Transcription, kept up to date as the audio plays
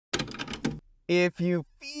If you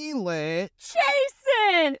feel it,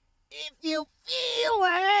 Jason! if you feel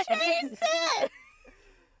it, Jason!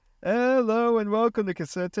 Hello and welcome to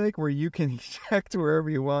Cassette Take, where you can eject wherever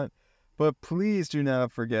you want. But please do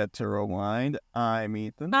not forget to rewind. I'm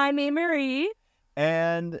Ethan. I'm Annmarie.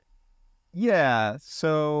 And yeah,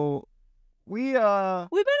 so we've been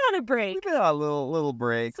on a break. We've been on a little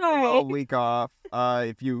break. Sorry. A little week off,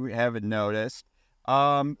 if you haven't noticed.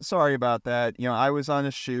 Sorry about that. I was on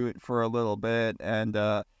a shoot for a little bit, and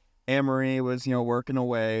Annmarie was, working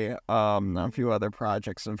away on a few other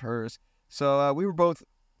projects of hers. So we were both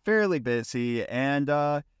fairly busy, and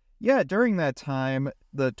during that time,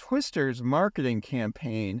 the Twisters marketing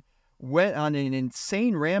campaign went on an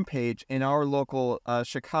insane rampage in our local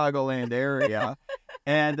Chicagoland area,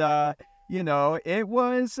 and it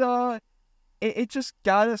was it just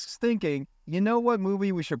got us thinking. You know what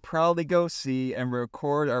movie we should probably go see and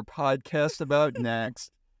record our podcast about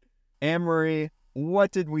next? Annmarie,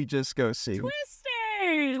 what did we just go see?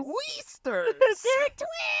 Twisters! Twisters! They're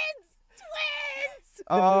twins! Twins!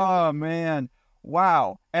 Oh, man.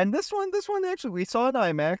 Wow. And this one actually, we saw it in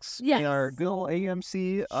IMAX. Yes. In our good old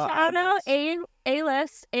AMC. Shout out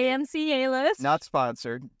A-List, AMC A-List. Not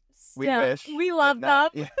sponsored. We Still, wish. We love them.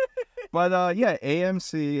 Yeah. But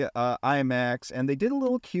AMC, IMAX, and they did a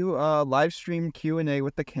little live stream Q&A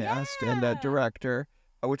with the cast and director,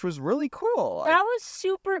 which was really cool. That was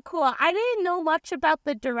super cool. I didn't know much about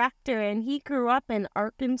the director, and he grew up in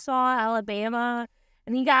Arkansas, Alabama,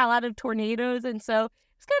 and he got a lot of tornadoes, and so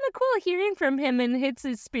it's kind of cool hearing from him and his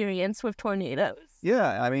experience with tornadoes.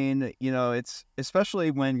 Yeah, I mean, it's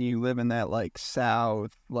especially when you live in that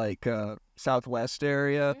southwest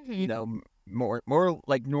area, Mm-hmm. more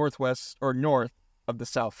like northwest or north of the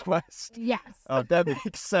southwest. Yes. That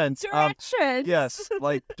makes sense. Directions. Yes,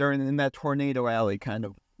 like in that tornado alley kind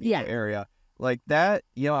of area. Like that,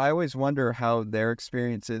 I always wonder how their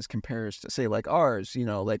experiences compares to, say, like ours,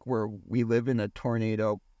 like where we live in a pretty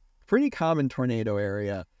common tornado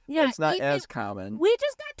area. Yeah, it's not as common. We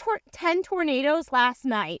just got 10 tornadoes last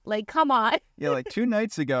night. Like, come on. Yeah, like 2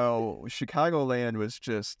 nights ago, Chicagoland was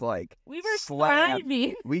just like we were slammed.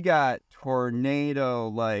 thriving. We got tornado,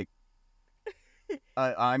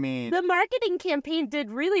 I mean... The marketing campaign did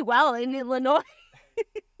really well in Illinois. Yeah.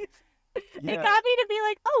 It got me to be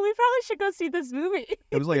like, oh, we probably should go see this movie.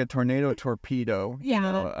 It was like a tornado torpedo.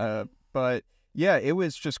 Yeah. But yeah, it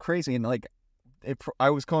was just crazy. And I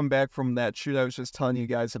was coming back from that shoot I was just telling you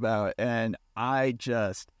guys about, and I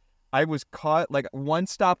was caught like one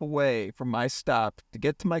stop away from my stop to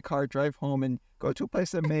get to my car, drive home, and go to a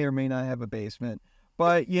place that may or may not have a basement.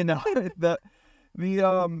 But I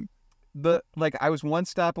was one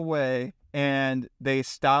stop away, and they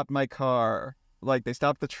stopped my car, they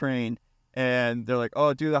stopped the train, and they're like,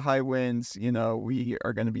 "Oh, due to the high winds, we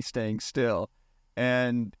are going to be staying still,"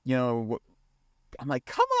 and I'm like,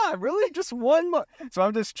 come on, really? Just one more? So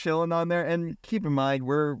I'm just chilling on there. And keep in mind,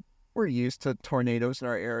 we're used to tornadoes in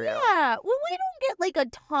our area. Yeah. Well, we don't get a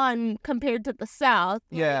ton compared to the South.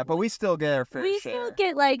 Yeah, but we still get our fair share. We still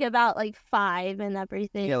get about 5 and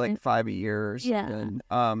everything. Yeah, 5 a year. Yeah. And,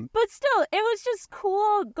 but still, it was just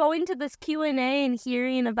cool going to this Q&A and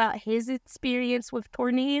hearing about his experience with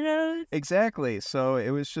tornadoes. Exactly. So it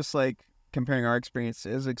was just comparing our experience to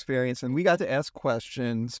his experience, and we got to ask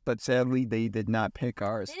questions, but sadly they did not pick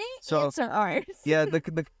ours. They didn't answer ours. Yeah,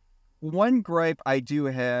 the one gripe I do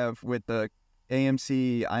have with the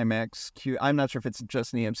AMC IMAX I'm not sure if it's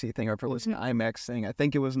just an AMC thing or if it was an IMAX thing. I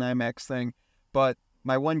think it was an IMAX thing, but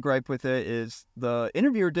my one gripe with it is the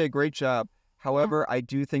interviewer did a great job. However, I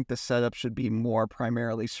do think the setup should be more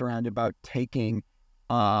primarily surrounded about taking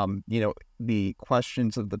the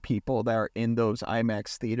questions of the people that are in those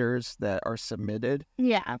IMAX theaters that are submitted.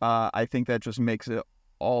 Yeah. I think that just makes it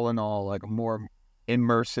all in all a more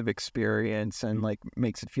immersive experience and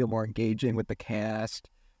makes it feel more engaging with the cast.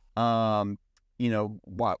 Before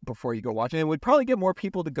you go watch it, it would probably get more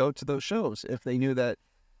people to go to those shows if they knew that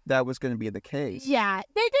was going to be the case. Yeah,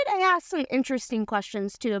 they did ask some interesting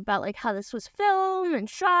questions too about how this was filmed and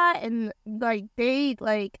shot, and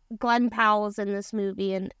Glenn Powell's in this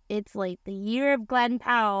movie, and it's the year of Glenn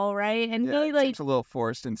Powell, right? And it seems a little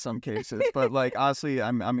forced in some cases, but honestly,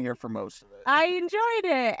 I'm here for most of it. I enjoyed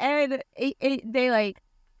it, and they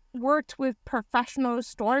worked with professional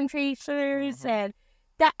storm chasers, and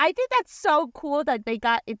that I think that's so cool that they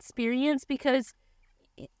got experience, because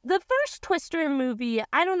the first Twister movie,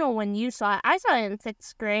 I don't know when you saw it. I saw it in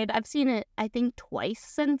 6th grade. I've seen it, I think, twice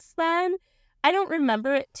since then. I don't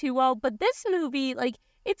remember it too well, but this movie,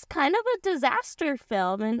 it's kind of a disaster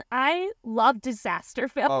film, and I love disaster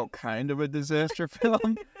films. Oh, kind of a disaster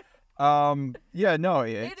film? Yeah, no.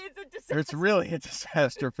 It is a disaster. It's really a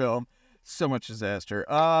disaster film. So much disaster.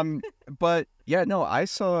 But yeah, no, I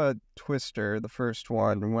saw Twister, the first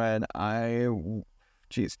one, when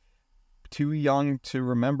geez, too young to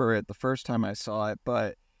remember it the first time I saw it,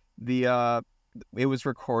 but it was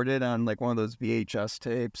recorded on like one of those VHS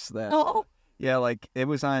tapes that, yeah, like it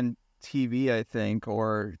was on TV, I think,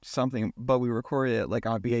 or something, but we recorded it like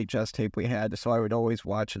on VHS tape we had, so I would always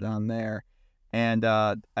watch it on there. And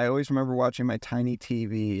I always remember watching my tiny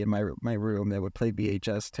TV in my room that would play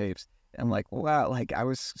VHS tapes. And like, wow, like I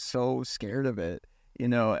was so scared of it.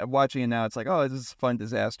 Watching it now, it's like, oh, this is a fun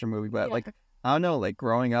disaster movie. But like, I don't know, like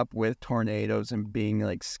growing up with tornadoes and being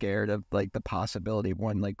like scared of like the possibility of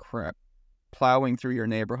one like plowing through your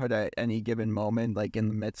neighborhood at any given moment, like in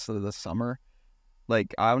the midst of the summer.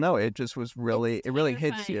 Like, I don't know, it just was really, it really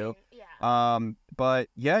hits you. Yeah. But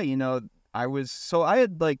yeah, I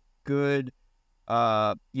had like good,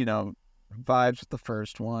 vibes with the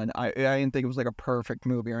first one. I didn't think it was like a perfect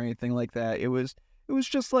movie or anything like that. It was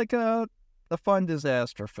just like a fun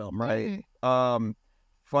disaster film, right? Mm-hmm.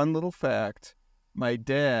 Fun little fact: my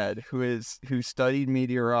dad, who studied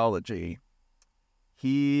meteorology,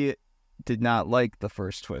 he did not like the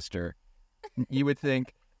first Twister. You would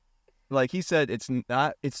think, like he said,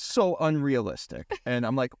 it's so unrealistic. And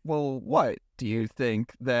I'm like, well, what? Do you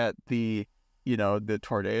think that the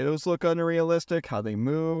tornadoes look unrealistic, how they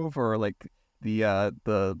move, or like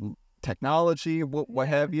the technology, what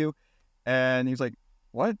have you? And he's like,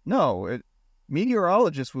 what? No,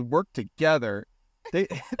 meteorologists would work together. They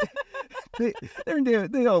they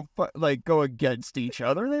don't like go against each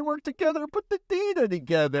other. They work together, put the data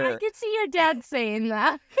together. I could see your dad saying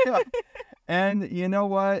that. Yeah. And you know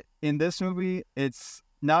what? In this movie, it's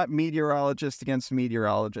not meteorologist against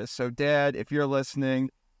meteorologist. So, Dad, if you're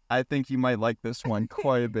listening, I think you might like this one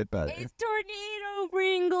quite a bit better. It's tornado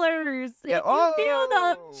wranglers. Yeah. You feel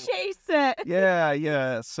them, chase it.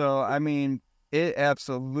 Yeah. So, I mean, it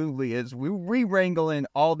absolutely is. We wrangle in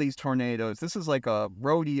all these tornadoes. This is like a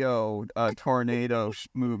rodeo tornado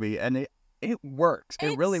movie, and it works.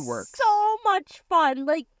 It really works. So much fun.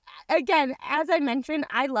 Like, again, as I mentioned,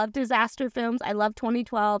 I love disaster films. I love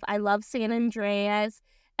 2012. I love San Andreas.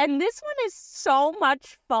 And this one is so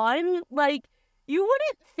much fun. Like, you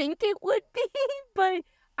wouldn't think it would be, but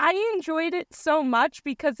I enjoyed it so much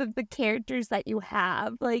because of the characters that you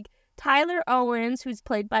have. Like, Tyler Owens, who's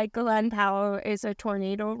played by Glenn Powell, is a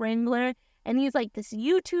tornado wrangler. And he's like this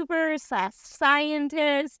YouTuber /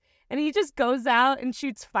 scientist. And he just goes out and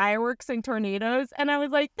shoots fireworks and tornadoes. And I was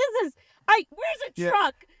like, where's a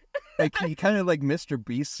truck? Like, he kind of like Mr.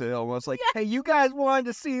 Beast almost like, hey, you guys wanted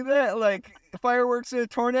to see that? Like, fireworks in a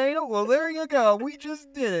tornado? Well, there you go. We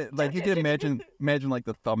just did it. Like, you can imagine like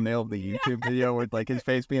the thumbnail of the YouTube video with like his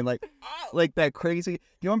face being like that crazy. You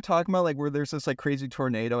know what I'm talking about? Like, where there's this like crazy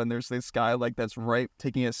tornado and there's this guy like that's right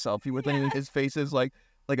taking a selfie with him, and his face is like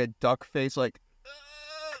a duck face, like,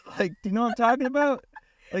 do you know what I'm talking about?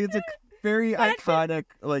 Like, it's a very iconic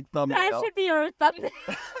like thumbnail. That should be our thumbnail.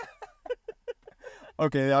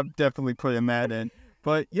 Okay, I'm definitely putting that in.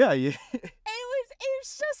 But yeah, It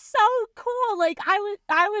was just so cool. Like, I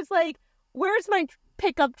was like, where's my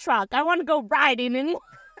pickup truck? I want to go riding, and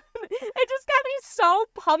it just got me so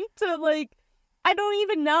pumped to, like, I don't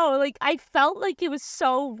even know. Like, I felt like it was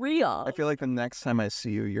so real. I feel like the next time I see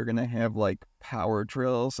you, you're gonna have like power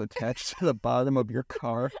drills attached to the bottom of your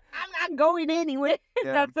car. I'm not going anywhere.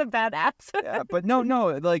 Yeah. That's a bad accent. Yeah, but no,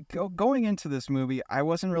 like going into this movie, I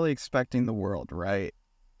wasn't really expecting the world, right?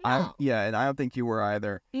 No. And I don't think you were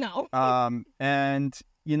either. No. And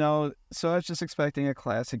so I was just expecting a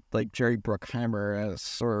classic like Jerry Bruckheimer as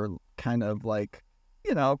sort of kind of like,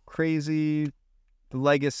 crazy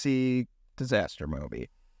legacy disaster movie.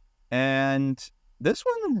 And this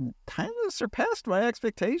one kind of surpassed my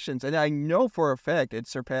expectations, and I know for a fact it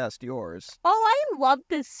surpassed yours. Oh, I love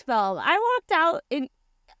this film. I walked out and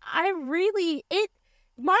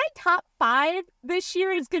my top 5 this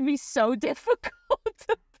year is going to be so difficult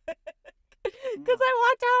to pick. Because I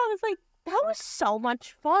walked out, I was like, that was so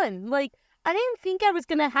much fun. Like, I didn't think I was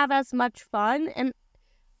going to have as much fun, and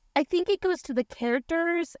I think it goes to the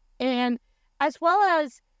characters, and as well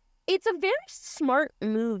as it's a very smart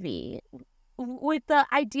movie with the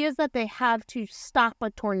ideas that they have to stop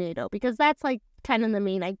a tornado, because that's like kind of the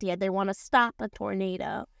main idea. They want to stop a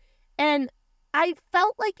tornado. And I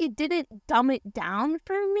felt like it didn't dumb it down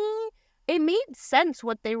for me. It made sense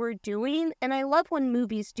what they were doing, and I love when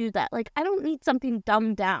movies do that. Like, I don't need something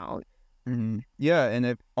dumbed down. Mm-hmm. Yeah, and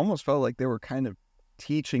it almost felt like they were kind of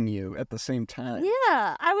teaching you at the same time.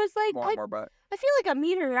 Yeah, I was like, I feel like a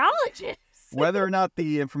meteorologist. Whether or not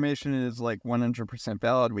the information is like 100%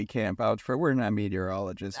 valid, we can't vouch for. We're not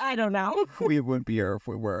meteorologists. I don't know. We wouldn't be here if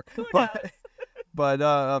we were. Who knows?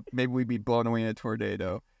 But maybe we'd be blown away in a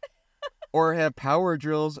tornado. Or have power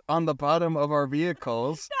drills on the bottom of our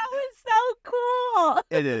vehicles. That was so cool.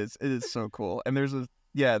 It is so cool. And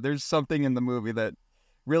there's something in the movie that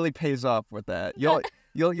really pays off with that.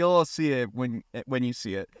 You'll see it when you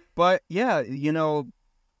see it. But yeah,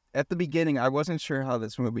 at the beginning, I wasn't sure how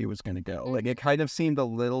this movie was going to go. Like, it kind of seemed a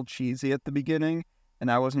little cheesy at the beginning,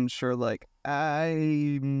 and I wasn't sure, like,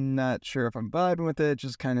 I'm not sure if I'm vibing with it. It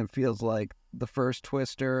just kind of feels like the first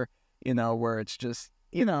Twister, where it's just,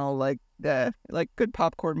 like good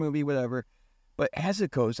popcorn movie, whatever. But as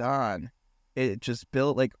it goes on, it just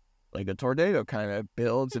built like a tornado, kind of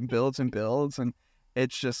builds and builds and builds, and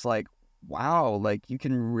it's just like, wow, like you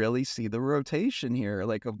can really see the rotation here,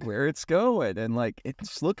 like of where it's going, and like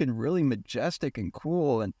it's looking really majestic and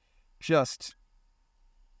cool, and just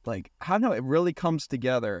like, I don't know, it really comes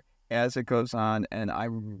together as it goes on, and I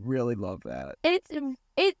really love that.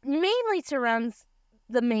 It mainly surrounds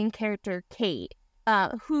the main character, Kate,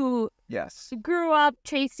 who Yes. grew up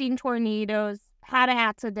chasing tornadoes, had an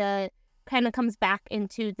accident, kind of comes back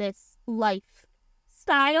into this lifestyle,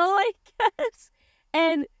 I guess,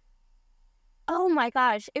 and oh my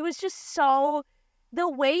gosh, it was just the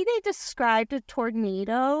way they described a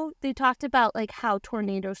tornado, they talked about like how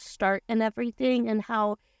tornadoes start and everything, and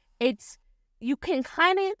how you can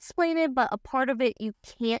kind of explain it, but a part of it you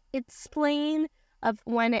can't explain of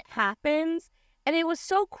when it happens. And it was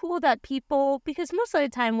so cool that people, because most of the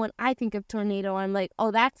time when I think of tornado, I'm like,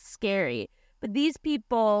 oh, that's scary. But these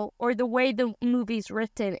people, or the way the movie's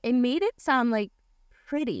written, it made it sound like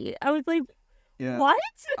pretty. I was like, Yeah. what?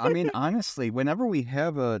 I mean, honestly, whenever we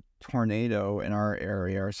have a tornado in our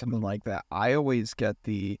area or something like that, I always get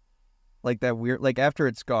that weird, like after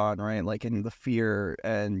it's gone, right? Like in the fear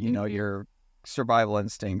and, your survival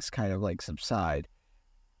instincts kind of like subside.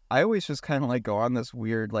 I always just kind of like go on this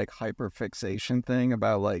weird like hyperfixation thing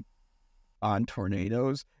about like on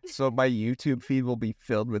tornadoes. So my YouTube feed will be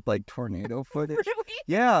filled with like tornado footage. Really?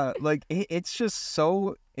 Yeah, like it's just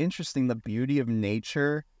so interesting, the beauty of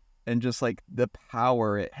nature and just like the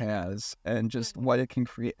power it has and just what it can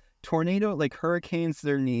create. Tornado, like hurricanes,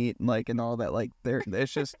 they're neat, like, and all that. Like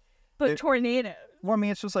it's just. But tornadoes. Well, I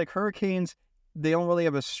mean, it's just like hurricanes. They don't really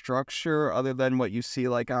have a structure other than what you see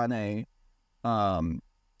like on a,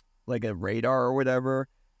 like a radar or whatever.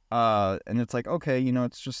 And it's like, okay,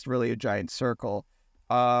 it's just really a giant circle.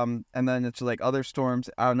 And then it's like other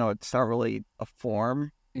storms. I don't know. It's not really a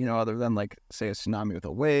form, other than like say a tsunami with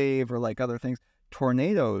a wave or like other things.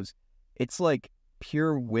 Tornadoes, it's like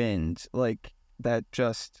pure wind, like that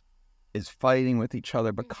just is fighting with each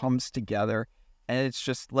other but comes together, and it's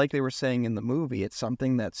just like they were saying in the movie, it's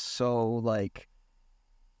something that's so like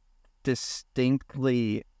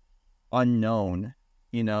distinctly unknown,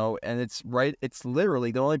 and it's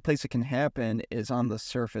literally the only place it can happen is on the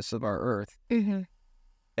surface of our earth.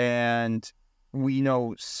 And we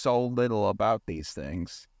know so little about these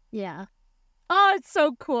things. Yeah. Oh, it's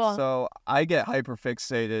so cool. So I get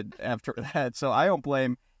hyperfixated after that. So I don't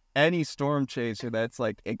blame any storm chaser that's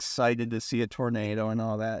like excited to see a tornado and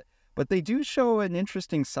all that. But they do show an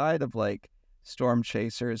interesting side of like storm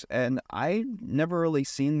chasers. And I never really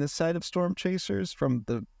seen this side of storm chasers from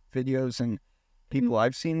the videos and people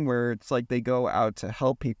I've seen, where it's like they go out to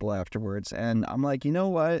help people afterwards. And I'm like, you know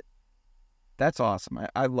what? That's awesome.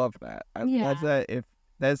 I love that. I love that. If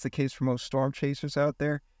that's the case for most storm chasers out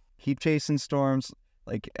there, keep chasing storms.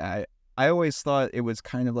 Like I always thought it was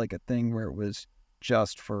kind of like a thing where it was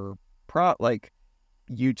just for like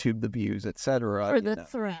YouTube the views, etc. For the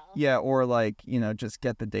thrill. Yeah, or like, just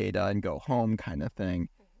get the data and go home kind of thing.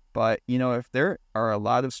 But, if there are a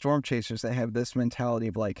lot of storm chasers that have this mentality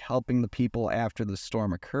of like helping the people after the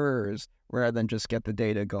storm occurs rather than just get the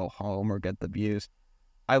data, go home, or get the views,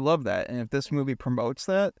 I love that. And if this movie promotes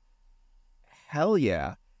that, hell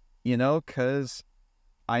yeah, because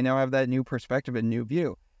I now have that new perspective and new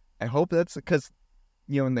view. I hope that's because,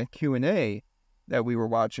 in the Q&A that we were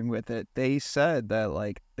watching with it, they said that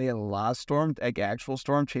like they had a lot of actual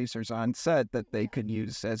storm chasers on set that they could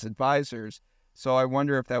use as advisors. So I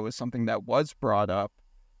wonder if that was something that was brought up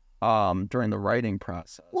during the writing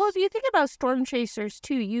process. Well, if you think about storm chasers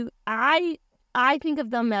too, I think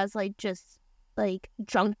of them as like just like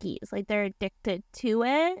junkies, like they're addicted to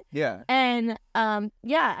it. Yeah. And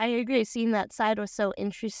I agree. Seeing that side was so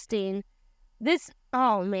interesting.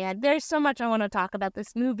 Oh man, there's so much I want to talk about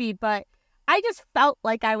this movie, but I just felt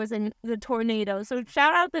like I was in the tornado. So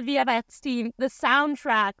shout out the VFX team. The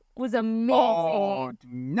soundtrack was amazing. Oh, do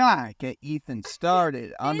not get Ethan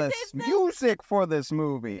started on the music for this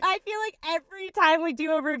movie. I feel like every time we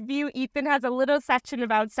do a review, Ethan has a little section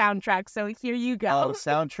about soundtrack. So here you go. Oh,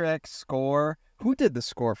 soundtrack, score. Who did the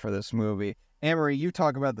score for this movie? Annmarie, you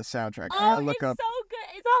talk about the soundtrack. Oh, it's so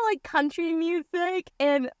good. It's all like country music,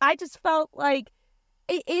 and I just felt like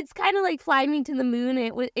it's kind of like Fly Me to the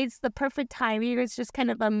Moon. It's the perfect timing. It's just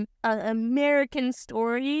kind of an American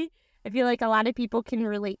story. I feel like a lot of people can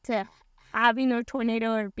relate to having a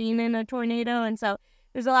tornado or being in a tornado, and so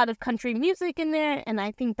there's a lot of country music in there, and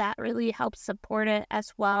I think that really helps support it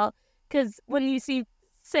as well. Because when you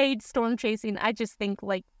say storm chasing, I just think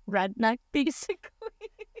like redneck, basically.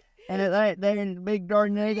 And then big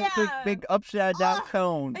tornado, big upside down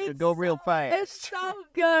cone to go real fast. It's so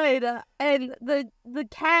good, and the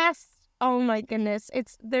cast. Oh my goodness,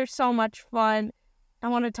 they're so much fun. I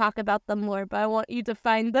want to talk about them more, but I want you to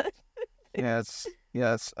find the. Yes.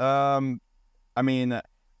 I mean,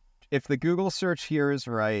 if the Google search here is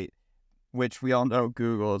right, which we all know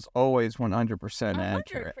Google is always 100%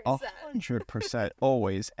 accurate, 100%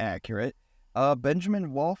 always accurate.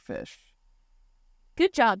 Benjamin Wallfish.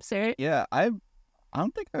 Good job, sir. Yeah, I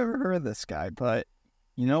don't think I've ever heard of this guy, but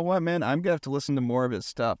you know what, man? I'm gonna have to listen to more of his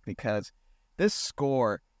stuff because this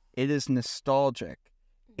score, it is nostalgic,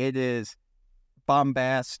 it is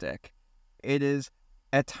bombastic, it is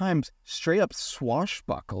at times straight up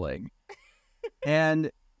swashbuckling, and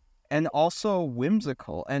also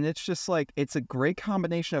whimsical, and it's just like it's a great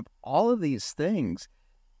combination of all of these things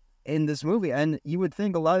in this movie. And you would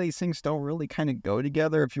think a lot of these things don't really kind of go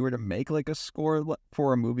together if you were to make like a score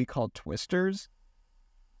for a movie called Twisters,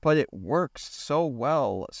 but it works so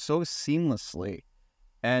well, so seamlessly.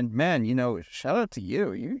 And man, shout out to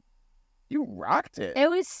you rocked it.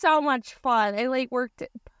 It was so much fun. It like worked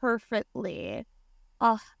perfectly.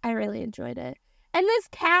 Oh, I really enjoyed it. And this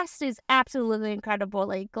cast is absolutely incredible.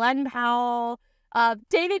 Like Glenn Powell,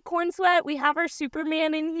 David Cornsweet, we have our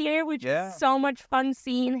Superman in here, which is so much fun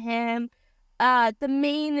seeing him. The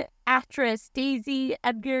main actress, Daisy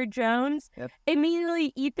Edgar Jones. Yep.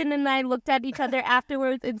 Immediately, Ethan and I looked at each other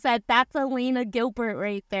afterwards and said, "That's Elena Gilbert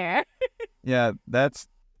right there." Yeah, that's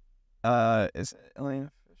is it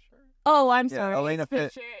Elena Fisher? Oh, I'm sorry, Elena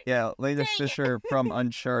Fisher. Yeah, Elena Fisher from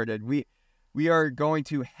Uncharted. We are going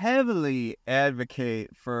to heavily advocate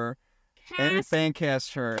for and fan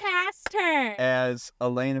cast her as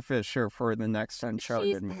Elena Fisher for the next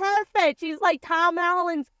Uncharted movie. She's perfect. She's like Tom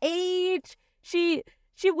Holland's age. She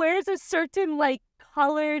wears a certain like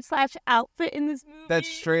color / outfit in this movie. That's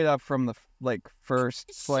straight up from the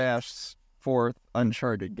first / fourth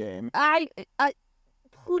Uncharted game.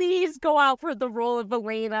 Please go out for the role of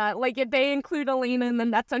Elena. Like if they include Elena in the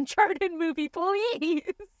next Uncharted movie, please.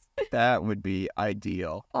 That would be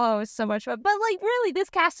ideal. Oh, it's so much fun. But like really, this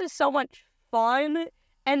cast is so much fun.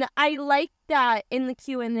 And I like that in the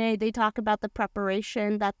Q&A, they talk about the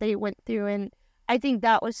preparation that they went through. And I think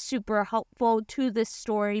that was super helpful to this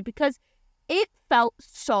story because it felt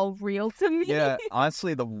so real to me. Yeah,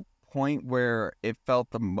 honestly, the point where it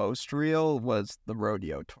felt the most real was the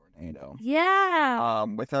rodeo tornado. Yeah.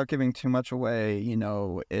 Without giving too much away,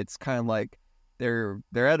 it's kind of like they're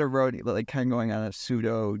at a rodeo, like kind of going on a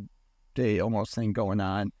pseudo date almost thing going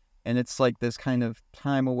on. And it's like this kind of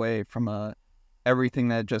time away from everything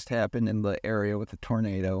that just happened in the area with the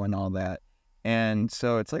tornado and all that. And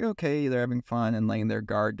so it's like, okay, they're having fun and laying their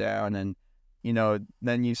guard down. And,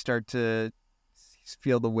 then you start to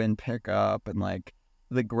feel the wind pick up and like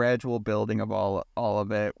the gradual building of all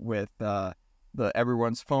of it with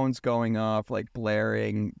everyone's phones going off, like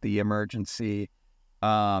blaring the emergency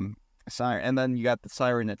siren. And then you got the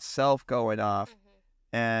siren itself going off.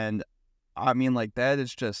 Mm-hmm. And I mean, like, that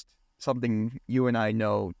is just something you and I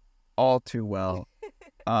know all too well.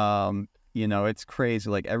 It's crazy.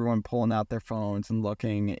 Like, everyone pulling out their phones and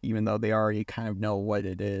looking, even though they already kind of know what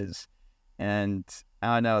it is. And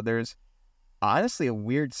I don't know, there's honestly a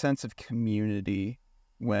weird sense of community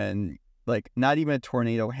when, like, not even a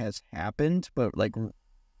tornado has happened, but, like,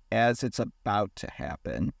 as it's about to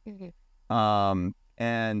happen. Mm-hmm.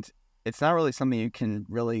 And it's not really something you can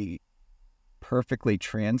really perfectly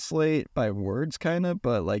translate by words, kind of,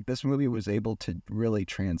 but like this movie was able to really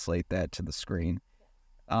translate that to the screen.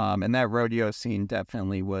 And that rodeo scene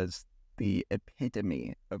definitely was the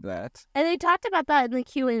epitome of that. And they talked about that in the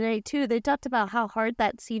Q&A too. They talked about how hard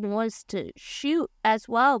that scene was to shoot as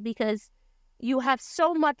well because you have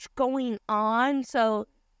so much going on. So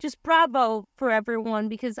just bravo for everyone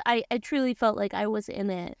because I truly felt like I was in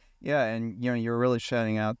it. Yeah, and you're really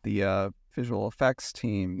shouting out the visual effects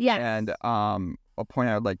team. Yes. And a point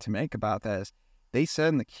I would like to make about that is they said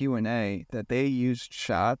in the Q&A that they used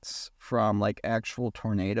shots from like actual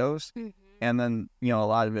tornadoes. Mm-hmm. And then, a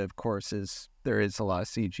lot of it, of course, there is a lot of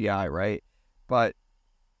CGI, right? But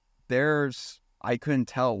I couldn't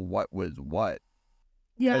tell what was what.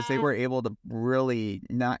 Yeah. Because they were able to really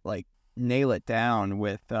not like nail it down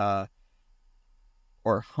with,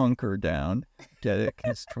 or hunker down. Get it?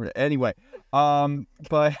 Anyway,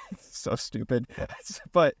 but so stupid.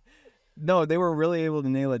 But no, they were really able to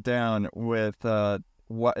nail it down with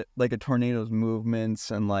what like a tornado's movements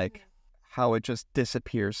and like how it just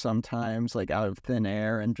disappears sometimes, like out of thin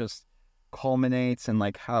air, and just culminates, and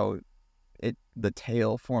like how the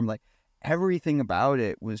tail formed. Like everything about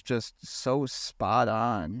it was just so spot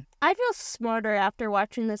on. I feel smarter after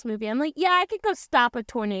watching this movie. I'm like, yeah, I could go stop a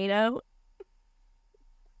tornado.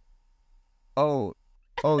 Oh,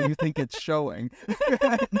 you think it's showing?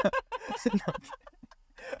 No.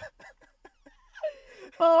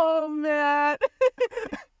 Oh, man.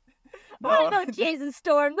 I know Jason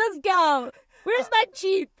Storm. Let's go. Where's my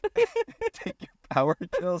Jeep? Take your power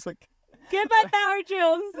drills. Like, get my power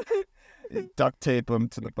drills. Duct tape them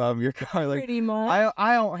to the bottom of your car. Like, pretty much.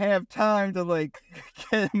 I don't have time to like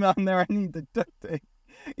get him on there. I need the duct tape.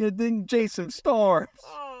 You think Jason Storm?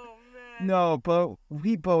 Oh man. No, but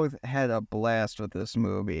we both had a blast with this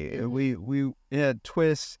movie. We had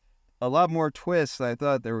twists. A lot more twists than I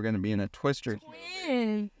thought they were going to be in a Twister.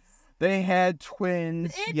 Twins. They had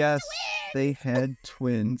twins. It's yes, twins. They had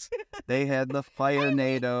twins. They had the Fire-nado.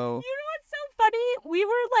 You know what's so funny? We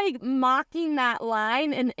were like mocking that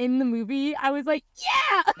line, and in the movie, I was like,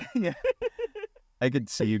 yeah! Yeah. I could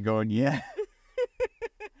see you going, yeah.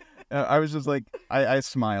 I was just like, I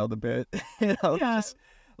smiled a bit. Yeah. Just,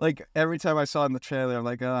 like every time I saw it in the trailer, I'm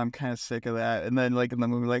like, oh, I'm kind of sick of that. And then like in the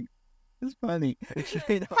movie, like, it's funny.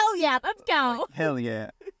 Hell yeah, let's go. Like, hell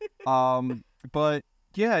yeah. But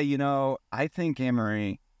yeah, I think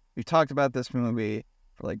Annmarie, we've talked about this movie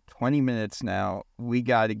for like 20 minutes now. We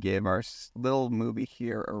got to give our little movie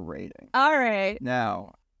here a rating. All right.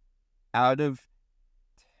 Now, out of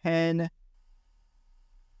 10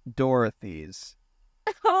 Dorothys,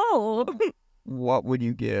 what would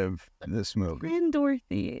you give this movie? 10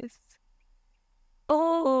 Dorothys.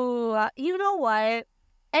 Oh, you know what?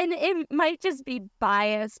 And it might just be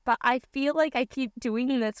biased, but I feel like I keep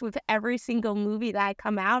doing this with every single movie that I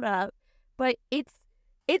come out of. But it's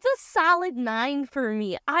a solid 9 for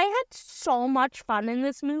me. I had so much fun in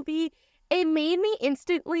this movie. It made me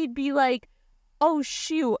instantly be like, oh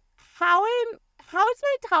shoot, how is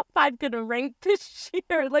my top 5 gonna rank this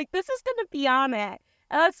year? Like, this is gonna be on it.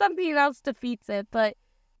 Unless something else defeats it. But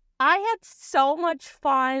I had so much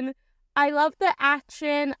fun. I love the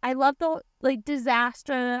action. I love the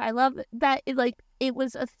disaster. I love that it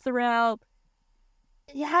was a thrill.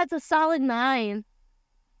 Yeah, it's a solid 9.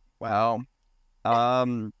 Wow.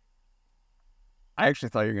 I actually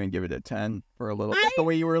thought you were gonna give it a 10 for a little bit. The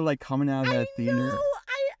way you were like coming out of that theater.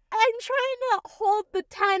 I'm trying to hold the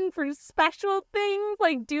 10 for special things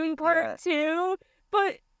like Dune Part 2,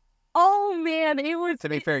 but oh man, it was. To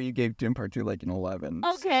be fair, you gave Dune Part 2 like an 11.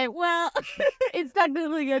 Okay, well, it's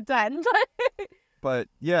technically a 10. But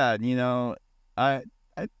yeah, I'm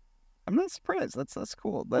not surprised. That's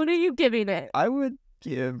cool. What are you giving it? I would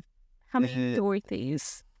give. How many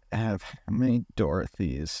Dorothys? How many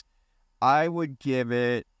Dorothys? I would give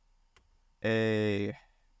it a.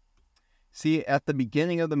 See, at the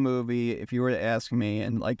beginning of the movie, if you were to ask me,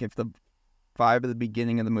 and like if the vibe of the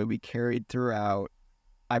beginning of the movie carried throughout,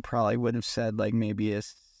 I probably would have said like maybe a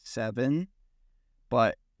 7.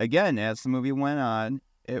 But again, as the movie went on,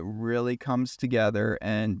 it really comes together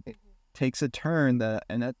and takes a turn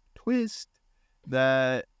and a twist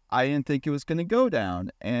that I didn't think it was going to go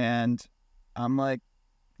down. And I'm like,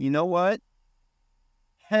 you know what?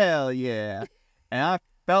 Hell yeah. And I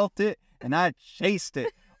felt it and I chased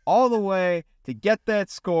it all the way to get that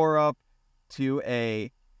score up to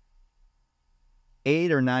a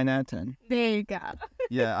 8 or 9 out of 10. There you go.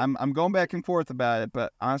 Yeah, I'm going back and forth about it,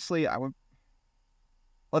 but honestly,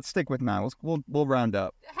 let's stick with 9. We'll round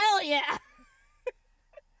up. Hell yeah.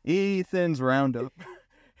 Ethan's roundup.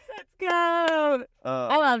 Let's go.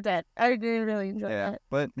 I loved it. I did really enjoy it.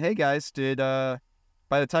 But hey guys,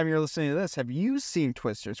 by the time you're listening to this, have you seen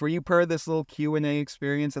Twisters? Were you part of this little Q&A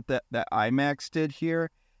experience that IMAX did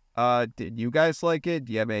here? Did you guys like it?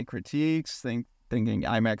 Do you have any critiques? Thinking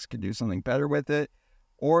IMAX could do something better with it?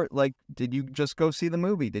 Or, like, did you just go see the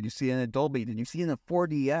movie? Did you see it in a Dolby? Did you see it in a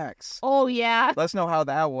 4DX? Oh, yeah. Let us know how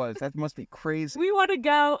that was. That must be crazy. We want to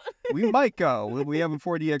go. We might go. We have a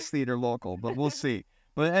 4DX theater local, but we'll see.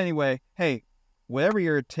 But anyway, hey, whatever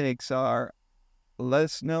your takes are, let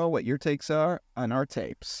us know what your takes are on our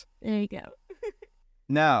tapes. There you go.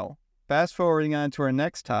 Now, fast forwarding on to our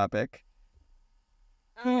next topic.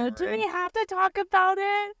 Do we have to talk about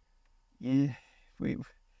it? Yeah,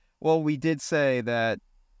 we did say that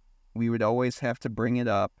we would always have to bring it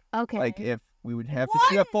up. Okay. Like if we would have to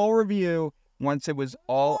see a full review once it was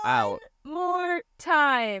all out. More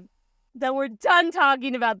time. Then we're done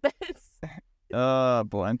talking about this.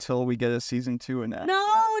 Boy, until we get a season 2 and that.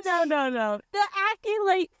 No. The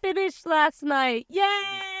Acolyte finished last night.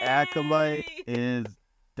 Yay! Acolyte is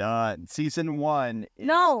done. Season 1 is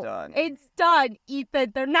done. It's done,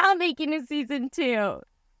 Ethan. They're not making a season 2.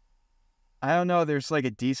 I don't know. There's like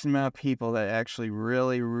a decent amount of people that actually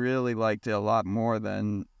really, really liked it a lot more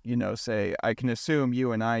than, say, I can assume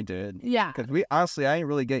you and I did. Yeah. Because I didn't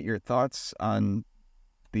really get your thoughts on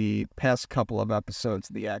the past couple of episodes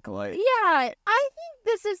of The Acolyte. Yeah, I think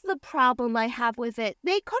this is the problem I have with it.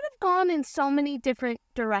 They could have gone in so many different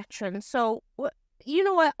directions. So, you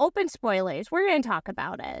know what? Open spoilers. We're going to talk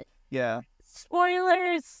about it. Yeah.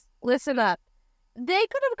 Spoilers. Listen up. They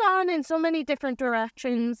could have gone in so many different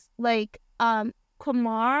directions. Like,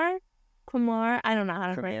 Kumar, I don't know how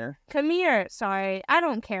to pronounce it. Kamir, sorry. I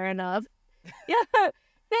don't care enough. Yeah.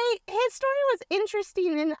 His story was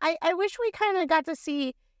interesting, and I wish we kind of got to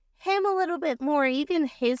see him a little bit more, even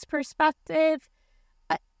his perspective.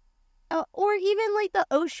 Or even, like, the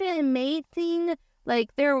OSHA and May thing. Like,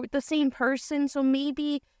 they're the same person, so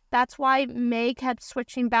maybe that's why May kept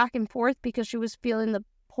switching back and forth, because she was feeling the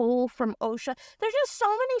pull from OSHA. There's just so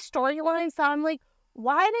many storylines that I'm like,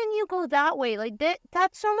 why didn't you go that way? Like,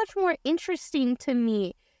 that's so much more interesting to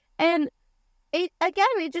me. And it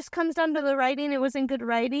just comes down to the writing. It wasn't good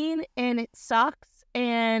writing, and it sucks.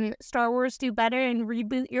 And Star Wars do better and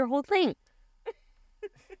reboot your whole thing.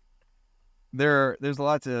 There's a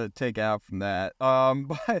lot to take out from that.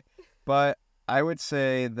 But I would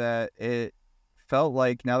say that it felt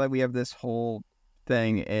like now that we have this whole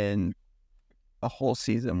thing in a whole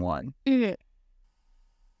season 1,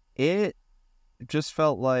 it just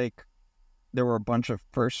felt like there were a bunch of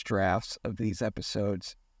first drafts of these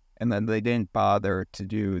episodes, and then they didn't bother to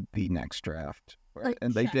do the next draft. Like,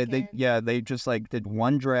 and they just like did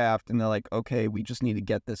one draft, and they're like, okay, we just need to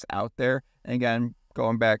get this out there. And again,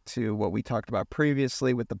 going back to what we talked about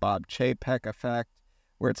previously with the Bob Chapek effect,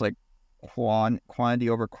 where it's like quantity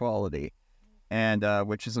over quality, and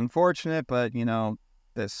which is unfortunate, but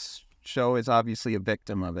this show is obviously a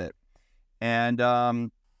victim of it.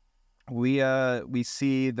 And we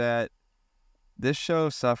see that this show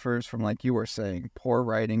suffers from, like you were saying, poor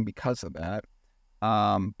writing because of that.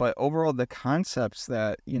 But overall, the concepts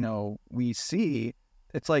that, we see,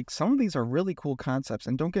 it's like some of these are really cool concepts.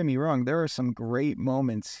 And don't get me wrong, there are some great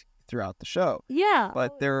moments throughout the show. Yeah.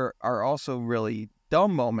 But there are also really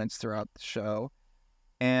dumb moments throughout the show.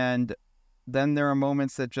 And then there are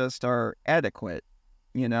moments that just are adequate.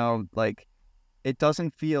 Like, it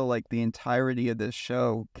doesn't feel like the entirety of this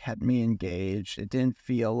show kept me engaged. It didn't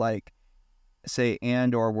feel like, say,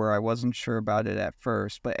 Andor, where I wasn't sure about it at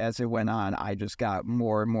first, but as it went on, I just got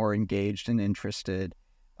more and more engaged and interested.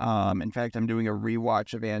 In fact, I'm doing a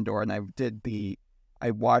rewatch of Andor, and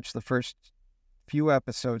I watched the first few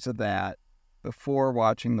episodes of that before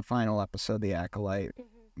watching the final episode of The Acolyte.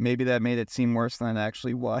 Mm-hmm. Maybe that made it seem worse than it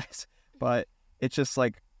actually was, but it's just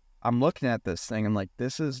like, I'm looking at this thing and like,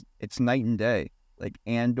 it's night and day. Like,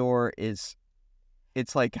 Andor it's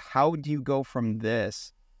like, how do you go from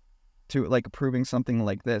this to like approving something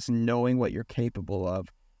like this, knowing what you're capable of,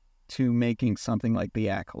 to making something like The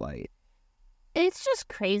Acolyte? It's just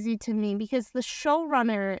crazy to me because the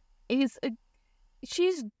showrunner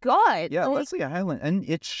she's good. Yeah, Leslie Hyland, and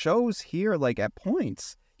it shows here, like, at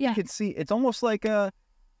points. Yeah. You can see it's almost like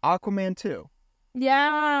Aquaman 2.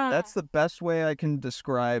 Yeah. That's the best way I can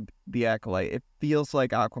describe The Acolyte. It feels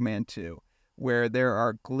like Aquaman 2, where there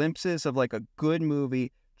are glimpses of like a good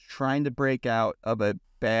movie trying to break out of a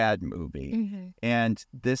bad movie. Mm-hmm. And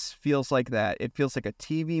this feels like that. It feels like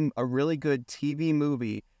a really good TV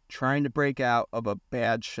movie trying to break out of a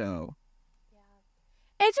bad show.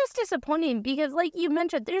 Yeah. It's just disappointing because, like you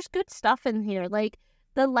mentioned, there's good stuff in here. Like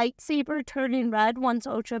the lightsaber turning red once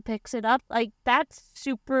Ocha picks it up. Like, that's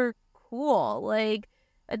super cool. Like,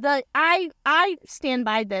 I stand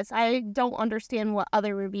by this. I don't understand what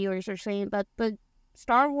other reviewers are saying, but the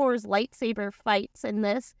Star Wars lightsaber fights in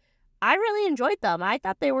this, I really enjoyed them. I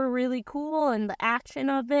thought they were really cool, and the action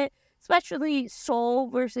of it, especially Soul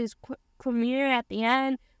versus Quamir at the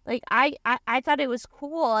end, like, I thought it was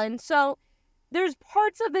cool. And so there's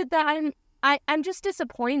parts of it that I'm just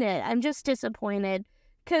disappointed. I'm just disappointed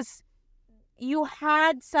because you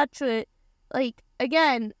had such a like,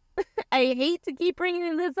 again, I hate to keep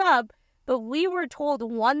bringing this up, but we were told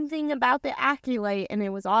one thing about the Acolyte, and it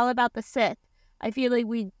was all about the Sith. I feel like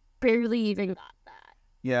we barely even got that.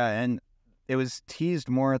 Yeah, and it was teased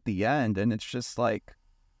more at the end, and it's just like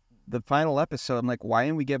the final episode. I'm like, why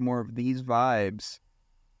didn't we get more of these vibes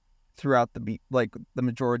throughout the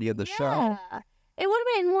majority of the show? It would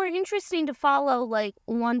have been more interesting to follow like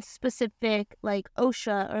one specific like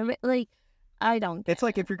OSHA or like I don't get It's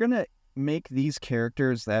like it. if you're gonna make these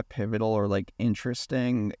characters that pivotal or like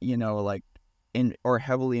interesting, you know, like in or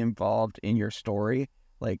heavily involved in your story,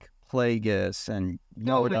 like Plagueis and Oh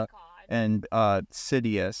my Yoda God. and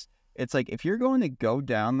Sidious. It's like if you're going to go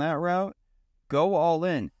down that route, go all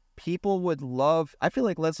in. People would love. I feel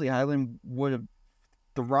like Leslie Hyland would have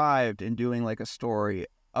thrived in doing like a story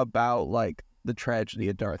about like the tragedy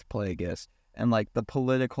of Darth Plagueis and like the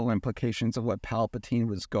political implications of what Palpatine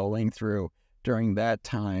was going through during that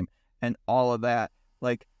time and all of that.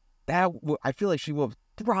 Like that, I feel like she would have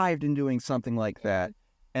thrived in doing something like that.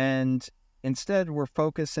 And instead, we're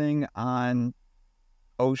focusing on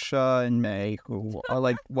Osha and May, who are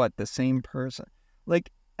like what the same person.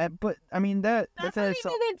 Like, but I mean that's not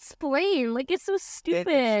even explained. Like it's so stupid.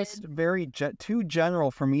 It's just very too general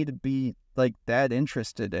for me to be like that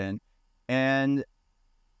interested in, and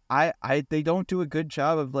they don't do a good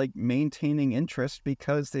job of like maintaining interest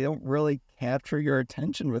because they don't really capture your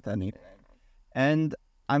attention with anything. And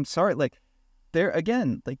I'm sorry, like there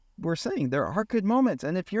again, like we're saying, there are good moments,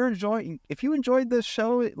 and if you enjoyed this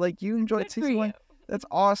show, like you enjoyed Good for season 1, you. that's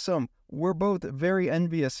awesome. We're both very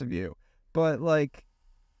envious of you, but like,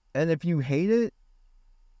 and if you hate it,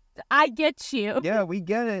 I get you. yeah, we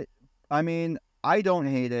get it. I mean, I don't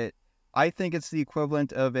hate it. I think it's the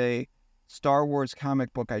equivalent of a Star Wars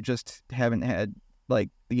comic book I just haven't had like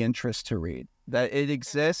the interest to read. That it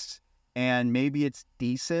exists and maybe it's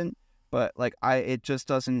decent, but like it just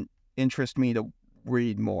doesn't interest me to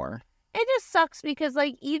read more. It just sucks because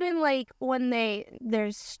like even like when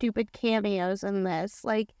there's stupid cameos in this,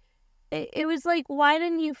 like it was like, why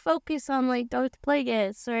didn't you focus on like Darth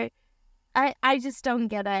Plagueis or I just don't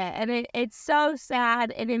get it, and it's so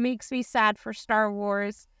sad, and it makes me sad for Star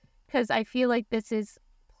Wars because I feel like this is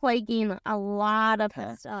plaguing a lot of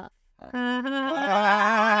stuff.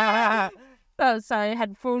 Oh, sorry,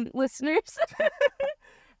 headphone listeners.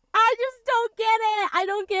 I just don't get it. I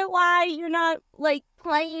don't get why you're not like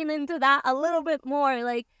playing into that a little bit more.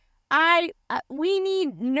 Like we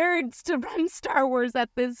need nerds to run Star Wars at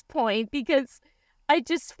this point because I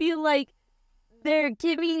just feel like they're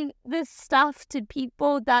giving this stuff to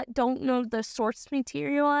people that don't know the source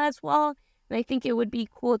material as well. And I think it would be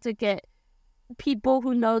cool to get people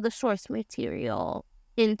who know the source material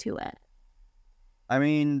into it. I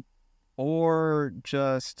mean, or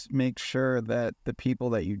just make sure that the people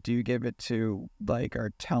that you do give it to, like,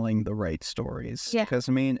 are telling the right stories. Yeah. Because,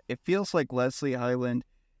 I mean, it feels like Leslie Hyland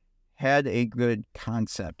had a good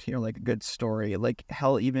concept here, like a good story. Like,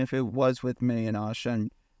 hell, even if it was with May and Asha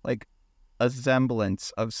and, like, a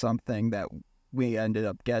semblance of something that we ended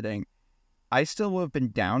up getting, I still would have been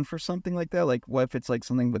down for something like that. Like, what if it's like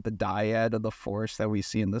something with the dyad of the Force that we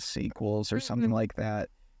see in the sequels or something like that,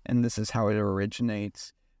 and this is how it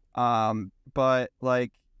originates. But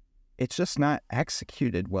like, it's just not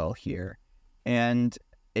executed well here, and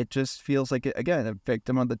it just feels like, again, a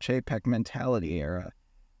victim of the Chapek mentality era.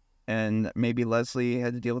 And maybe Leslie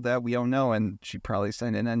had to deal with that. We don't know. And she probably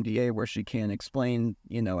signed an NDA where she can't explain,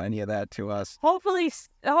 any of that to us. Hopefully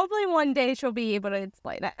one day she'll be able to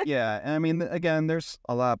explain it. Yeah. And I mean, again, there's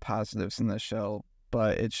a lot of positives in this show,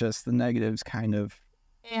 but it's just the negatives kind of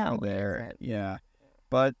are there. Yeah.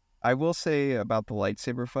 But I will say about the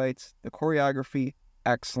lightsaber fights, the choreography,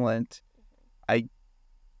 excellent. I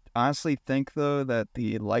honestly think, though, that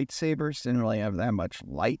the lightsabers didn't really have that much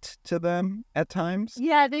light to them at times.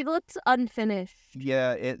 Yeah, they looked unfinished.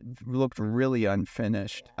 Yeah, it looked really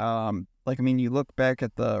unfinished. Like, I mean, you look back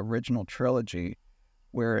at the original trilogy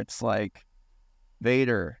where it's like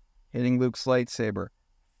Vader hitting Luke's lightsaber,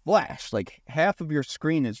 flash, like half of your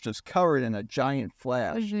screen is just covered in a giant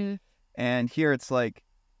flash. Mm-hmm. And here it's like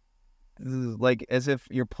as if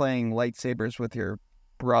you're playing lightsabers with your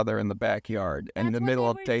brother in the backyard in the middle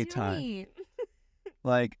of daytime.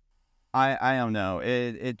 Like, I don't know.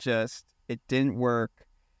 It didn't work,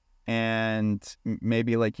 and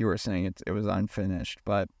maybe like you were saying, it was unfinished.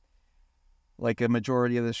 But like a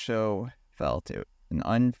majority of the show felt it an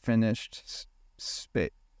unfinished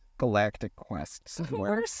galactic quest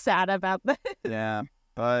somewhere. We're sad about that. Yeah,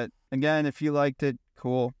 but again, if you liked it,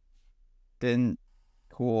 cool. Didn't,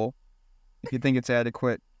 cool. If you think it's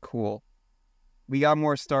adequate, cool. we got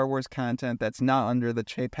more Star Wars content that's not under the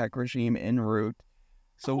Chapek regime en route.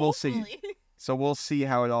 So we'll see. So we'll see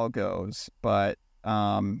how it all goes. But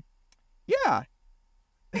yeah.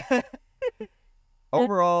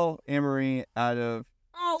 Overall, Annmarie, out of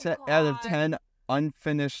 10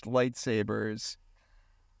 unfinished lightsabers,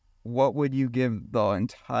 what would you give the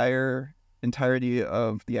entirety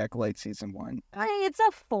of the Acolyte Season 1? It's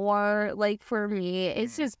a 4, like, for me.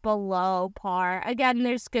 It's just below par. Again,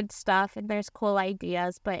 there's good stuff and there's cool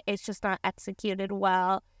ideas, but it's just not executed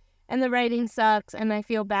well. And the writing sucks, and I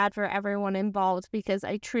feel bad for everyone involved because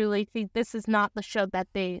I truly think this is not the show that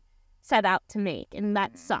they set out to make, and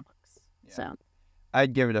that sucks. Yeah. So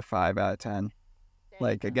I'd give it a 5 out of 10.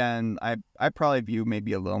 Like, again, I probably view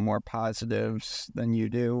maybe a little more positives than you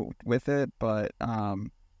do with it, but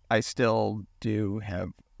I still do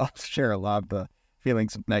share a lot of the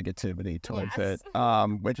feelings of negativity towards it,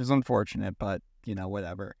 which is unfortunate, but,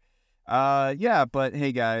 whatever. Yeah, but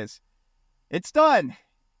hey, guys, it's done.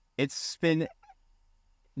 It's been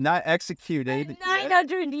not executed.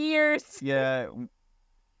 900 years. Yeah.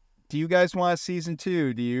 Do you guys want Season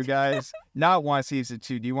 2? Do you guys not want Season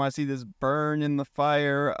 2? Do you want to see this burn in the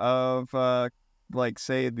fire of,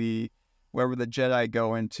 say, wherever the Jedi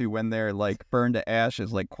go into when they're, burned to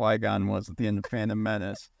ashes like Qui-Gon was at the end of Phantom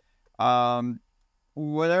Menace?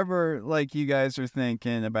 Whatever, you guys are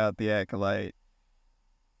thinking about the Acolyte,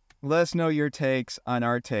 let us know your takes on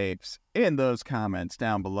our tapes in those comments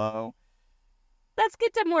down below. Let's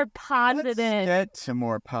get to more positive.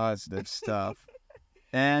 Stuff.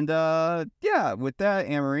 And, yeah, with that,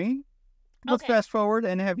 Annmarie, let's fast forward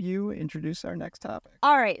and have you introduce our next topic.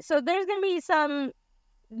 All right, so there's going to be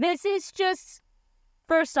this is just,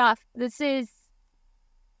 first off, this is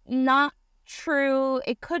not true.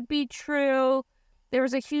 It could be true. There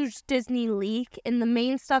was a huge Disney leak, and the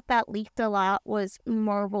main stuff that leaked a lot was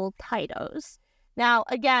Marvel titles. Now,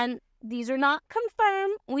 again, these are not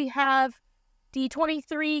confirmed. We have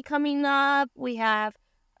D23 coming up. We have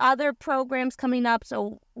other programs coming up,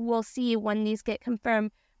 so we'll see when these get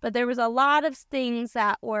confirmed. But there was a lot of things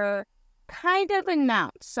that were kind of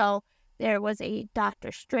announced. So there was a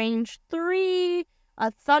Doctor Strange 3,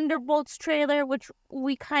 a Thunderbolts trailer, which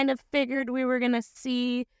we kind of figured we were going to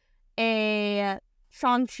see, a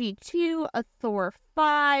Shang-Chi 2, a Thor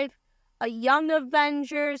 5, a Young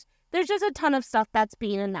Avengers. There's just a ton of stuff that's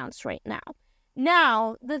being announced right now.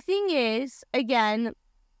 Now, the thing is, again,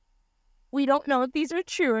 we don't know if these are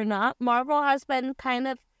true or not. Marvel has been kind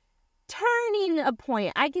of turning a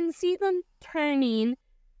point. I can see them turning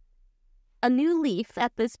a new leaf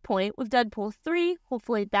at this point with Deadpool 3.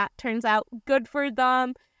 Hopefully that turns out good for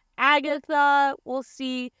them. Agatha, we'll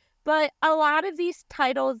see. But a lot of these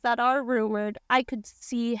titles that are rumored, I could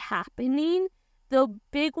see happening. The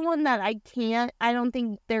big one that I don't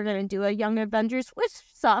think they're going to do a Young Avengers, which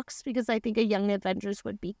sucks because I think a Young Avengers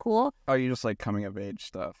would be cool. Oh, you just like coming of age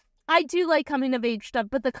stuff? I do like coming of age stuff,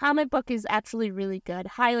 but the comic book is actually really good.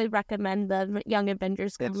 Highly recommend the Young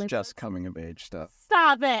Avengers comic book. It's just coming of age stuff.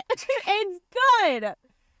 Stop it. It's good.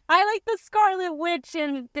 I like the Scarlet Witch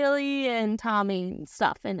and Billy and Tommy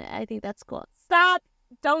stuff in it. I think that's cool. Stop.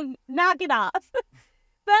 Don't knock it off.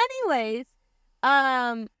 But anyways,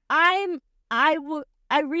 I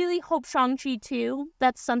really hope Shang-Chi 2.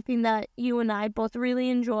 That's something that you and I both really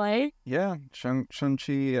enjoy. Yeah,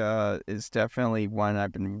 Shang-Chi is definitely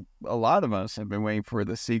one a lot of us have been waiting for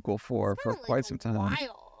the sequel for quite some time.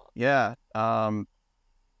 While. Yeah.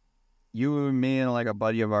 You and me and a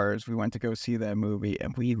buddy of ours, we went to go see that movie,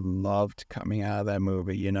 and we loved coming out of that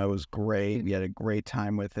movie. It was great. We had a great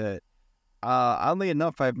time with it. Oddly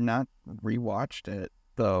enough, I've not rewatched it,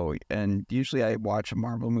 though, and usually I watch a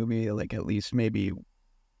Marvel movie at least maybe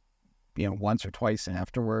once or twice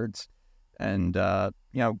afterwards and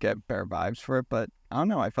get better vibes for it. But I don't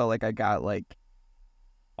know, I felt like I got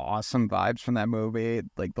awesome vibes from that movie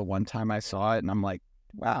the one time I saw it, and I'm like,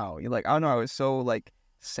 wow, I don't know, I was so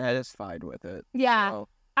satisfied with it. Yeah. So,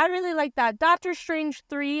 I really like that. Doctor Strange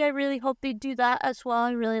 3, I really hope they do that as well.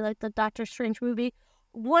 I really like the Doctor Strange movie.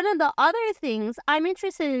 One of the other things, I'm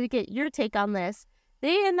interested to get your take on this.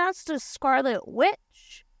 They announced a Scarlet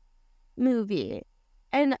Witch movie.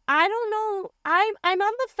 And I don't know, I'm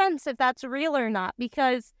on the fence if that's real or not,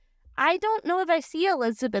 because I don't know if I see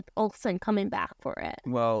Elizabeth Olsen coming back for it.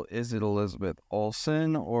 Well, is it Elizabeth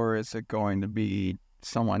Olsen, or is it going to be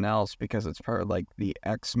someone else because it's part of the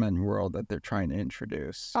X-Men world that they're trying to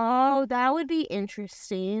introduce? Oh, that would be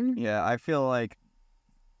interesting. Yeah, I feel like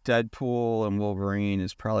Deadpool and Wolverine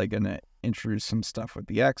is probably going to introduce some stuff with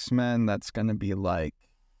the X-Men that's going to be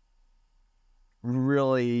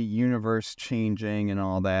really universe changing and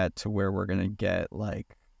all that, to where we're going to get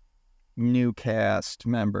new cast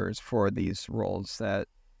members for these roles that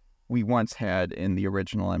we once had in the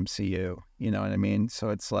original MCU. You know what I mean? So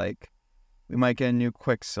it's like we might get a new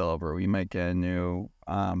Quicksilver, we might get a new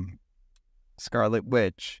Scarlet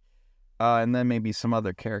Witch, and then maybe some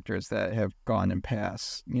other characters that have gone and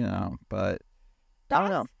passed, you know, but I don't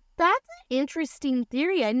know. That's an interesting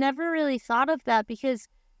theory. I never really thought of that because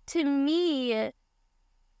to me,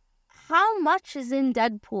 how much is in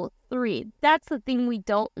Deadpool 3? That's the thing we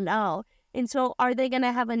don't know. And so are they going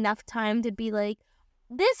to have enough time to be like,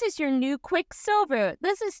 this is your new Quicksilver,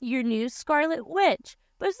 this is your new Scarlet Witch?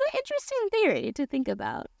 But it's an interesting theory to think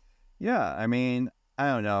about. Yeah, I mean, I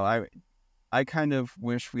don't know. I kind of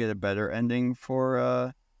wish we had a better ending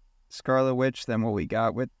for Scarlet Witch than what we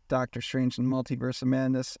got with Doctor Strange and Multiverse of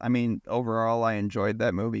Madness. I mean, overall, I enjoyed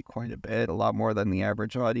that movie quite a bit, a lot more than the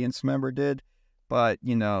average audience member did. But,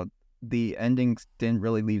 you know, the endings didn't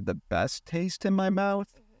really leave the best taste in my mouth.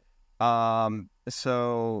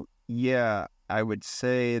 So, yeah, I would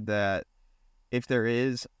say that if there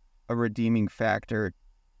is a redeeming factor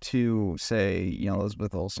to, say, you know,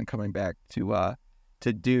 Elizabeth Olsen coming back to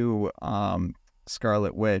do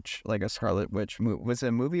Scarlet Witch, like a Scarlet Witch movie. Was it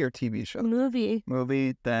a movie or TV show?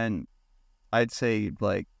 Movie. Then I'd say,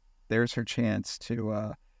 like, there's her chance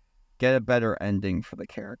to get a better ending for the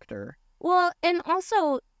character. Well, and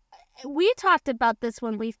also, we talked about this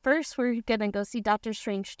when we first were going to go see Doctor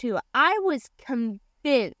Strange 2. I was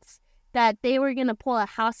convinced that they were going to pull a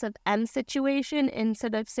House of M situation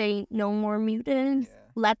instead of saying no more mutants,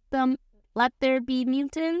 let there be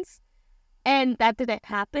mutants. And that didn't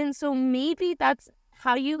happen. So maybe that's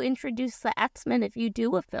how you introduce the X-Men if you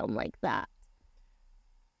do a film like that.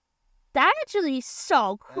 That actually is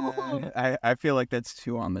so cool. I feel like that's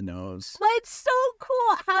too on the nose. But it's so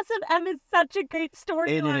cool. House of M is such a great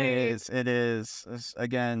storyline. It is.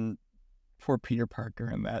 Again, poor Peter Parker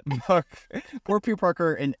in that book. Poor Peter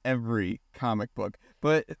Parker in every comic book.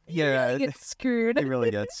 But yeah, he really gets screwed. He really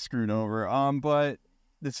gets screwed over. But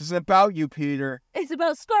this isn't about you, Peter. It's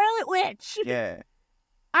about Scarlet Witch. Yeah.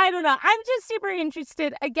 I don't know. I'm just super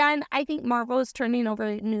interested. Again, I think Marvel is turning over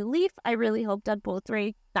a new leaf. I really hope Deadpool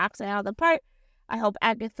 3 knocks it out of the park. I hope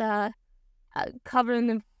Agatha covering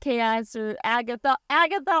the chaos, or Agatha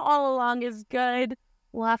all along is good.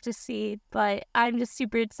 We'll have to see. But I'm just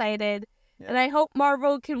super excited. Yeah. And I hope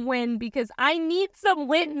Marvel can win because I need some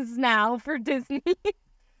wins now for Disney.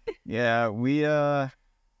 Yeah,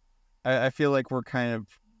 I feel like we're kind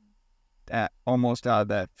of almost out of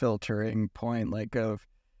that filtering point, like of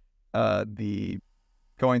the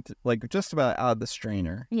going to, like, just about out of the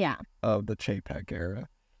strainer of the Chapek era,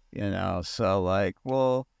 you know. So like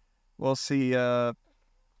we'll see where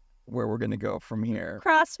we're gonna go from here.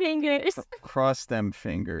 Cross fingers. Cross them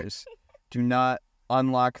fingers. Do not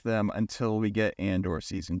unlock them until we get Andor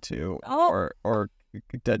season 2 or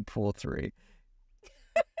Deadpool 3.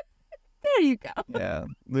 There you go. Yeah,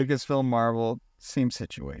 Lucasfilm, Marvel, same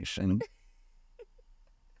situation.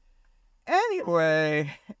 Anyway,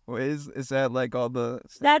 is that like all the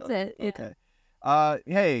stuff? That's it. Yeah. Okay.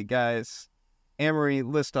 Hey guys, Annmarie,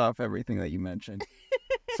 list off everything that you mentioned.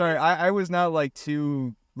 Sorry, I was not like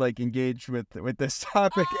too like engaged with this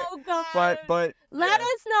topic. Oh God. But let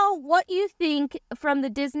us know what you think from the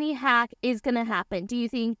Disney hack is gonna happen. Do you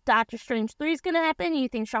think Doctor Strange 3 is gonna happen? Do you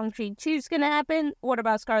think Shang-Chi 2 is gonna happen? What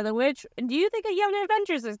about Scarlet Witch? Do you think a Young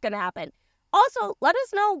Avengers is gonna happen? Also, let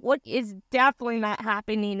us know what is definitely not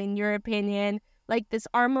happening in your opinion. Like this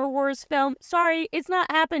Armor Wars film. Sorry, it's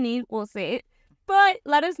not happening. We'll see it. But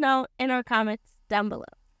let us know in our comments down below.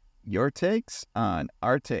 Your takes on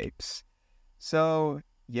our tapes. So,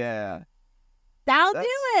 yeah.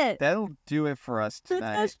 That'll do it for us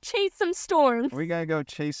tonight. Let's go chase some storms. We gotta go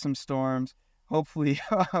chase some storms. Hopefully,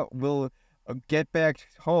 we'll get back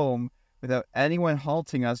home without anyone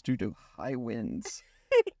halting us due to high winds.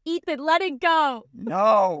 Ethan, let it go.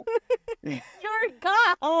 No. You're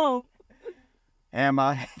got home. Am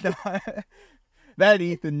I? That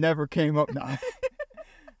Ethan never came up.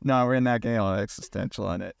 No, we're not getting all existential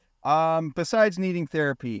on it. Besides needing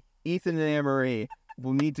therapy, Ethan and Annmarie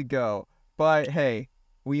will need to go. But hey,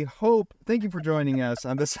 thank you for joining us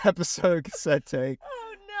on this episode of Cassette Take.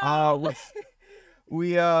 Oh no.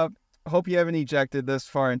 We hope you haven't ejected this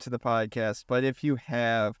far into the podcast, but if you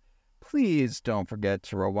have, please don't forget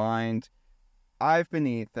to rewind. I've been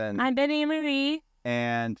Ethan. I've been Annmarie.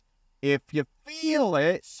 And if you feel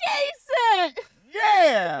it, chase it!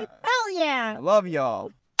 Yeah! Hell yeah! I love y'all.